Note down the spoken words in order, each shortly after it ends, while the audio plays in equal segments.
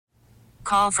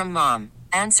call from mom.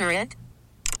 Answer it.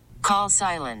 Call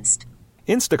silenced.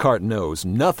 Instacart knows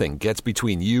nothing gets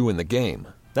between you and the game.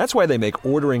 That's why they make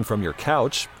ordering from your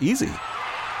couch easy.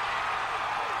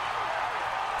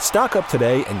 Stock up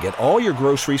today and get all your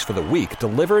groceries for the week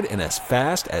delivered in as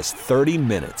fast as 30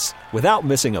 minutes without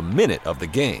missing a minute of the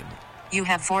game. You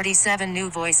have 47 new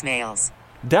voicemails.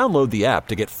 Download the app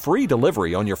to get free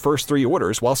delivery on your first 3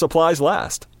 orders while supplies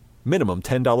last. Minimum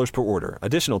 $10 per order.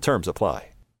 Additional terms apply.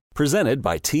 Presented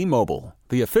by T-Mobile,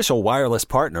 the official wireless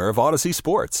partner of Odyssey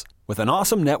Sports. With an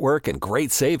awesome network and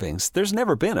great savings, there's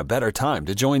never been a better time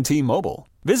to join T-Mobile.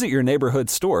 Visit your neighborhood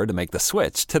store to make the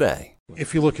switch today.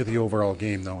 If you look at the overall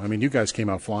game, though, I mean, you guys came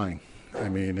out flying. I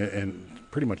mean, and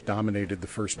pretty much dominated the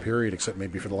first period, except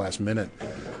maybe for the last minute.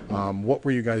 What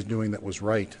were you guys doing that was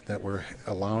right, that were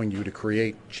allowing you to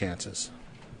create chances?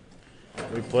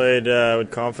 We played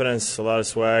with confidence, a lot of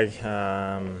swag.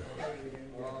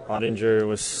 Ottinger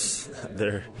was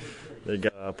there. They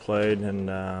played, and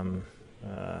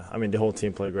the whole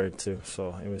team played great too,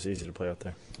 so it was easy to play out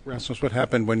there. Rasmus, what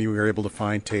happened when you were able to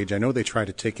find Tage? I know they tried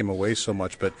to take him away so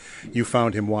much, but you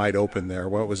found him wide open there.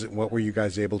 What was it? What were you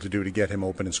guys able to do to get him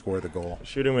open and score the goal?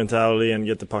 Shooting mentality and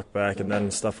get the puck back, and then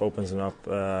stuff opens him up.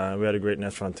 We had a great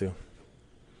net front too.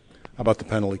 How about the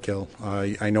penalty kill?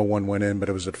 I know one went in, but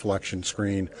it was a deflection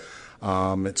screen.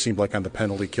 It seemed like on the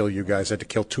penalty kill, you guys had to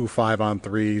kill 2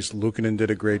 5-on-3s. Luukkonen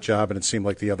did a great job, and it seemed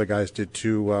like the other guys did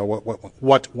too.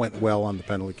 What went well on the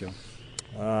penalty kill?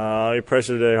 We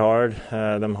pressured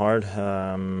them hard.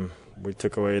 We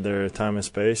took away their time and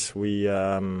space. We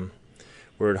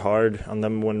worked hard on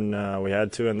them when we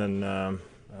had to, and then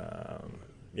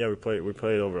we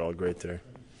played overall great today.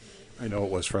 I know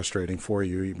it was frustrating for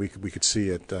you. We could see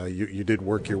it. You did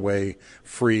work your way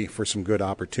free for some good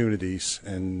opportunities,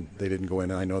 and they didn't go in.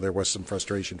 I know there was some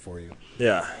frustration for you.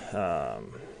 Yeah.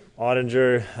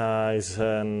 Ottinger is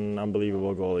an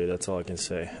unbelievable goalie. That's all I can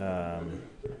say.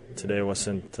 Today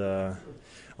wasn't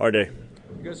our day.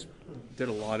 You guys did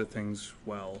a lot of things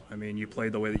well. I mean, you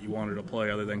played the way that you wanted to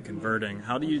play other than converting.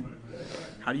 How do you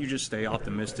just stay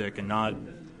optimistic and not,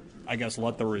 I guess,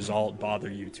 let the result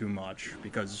bother you too much?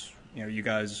 Because you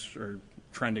guys are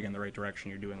trending in the right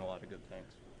direction. You're doing a lot of good things.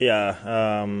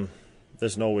 Yeah,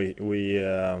 there's no way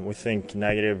we think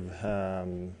negative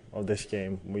of this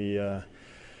game.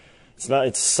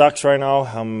 It sucks right now.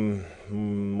 I'm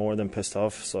more than pissed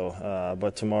off. So,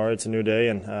 but tomorrow it's a new day,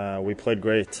 and we played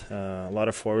great. A lot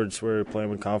of forwards were playing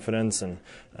with confidence and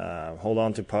hold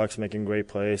on to pucks, making great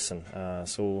plays, and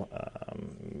so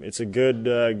it's a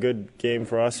good game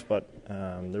for us. But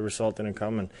the result didn't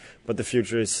come, but the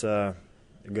future is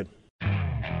good.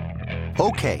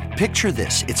 Okay, picture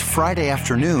this: it's Friday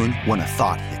afternoon when a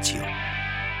thought hits you.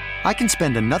 I can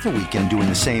spend another weekend doing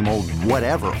the same old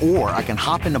whatever, or I can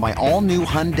hop into my all-new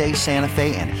Hyundai Santa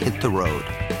Fe and hit the road.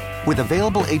 With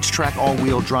available H-Track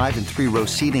all-wheel drive and 3-row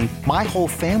seating, my whole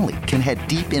family can head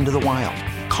deep into the wild.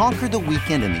 Conquer the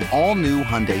weekend in the all-new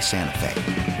Hyundai Santa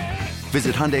Fe.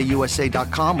 Visit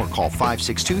HyundaiUSA.com or call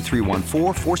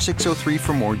 562-314-4603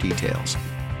 for more details.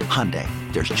 Hyundai,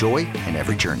 there's joy in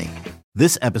every journey.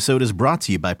 This episode is brought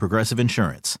to you by Progressive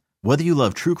Insurance. Whether you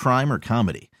love true crime or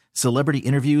comedy, celebrity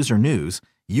interviews or news,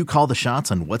 you call the shots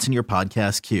on what's in your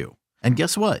podcast queue. And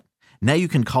guess what? Now you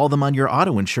can call them on your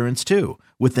auto insurance too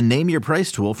with the Name Your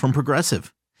Price tool from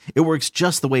Progressive. It works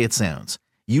just the way it sounds.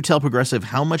 You tell Progressive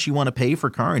how much you want to pay for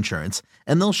car insurance,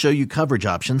 and they'll show you coverage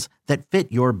options that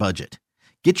fit your budget.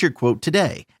 Get your quote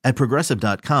today at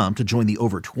Progressive.com to join the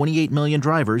over 28 million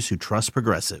drivers who trust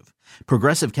Progressive.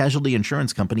 Progressive Casualty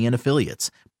Insurance Company and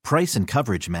Affiliates. Price and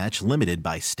coverage match limited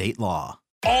by state law.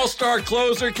 All-star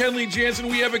closer Kenley Jansen,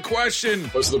 we have a question.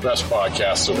 What's the best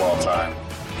podcast of all time?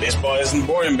 Baseball isn't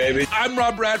boring, baby. I'm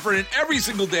Rob Bradford, and every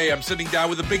single day I'm sitting down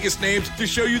with the biggest names to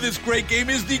show you this great game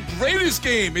is the greatest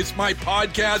game. It's my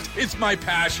podcast. It's my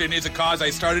passion. It's a cause I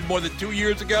started more than 2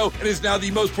 years ago and is now the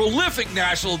most prolific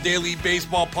national daily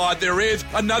baseball pod there is.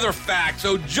 Another fact,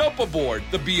 so jump aboard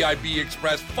the BIB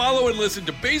Express. Follow and listen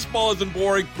to Baseball Isn't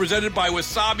Boring, presented by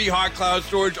Wasabi Hot Cloud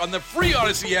Storage on the free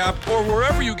Odyssey app or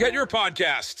wherever you get your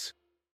podcasts.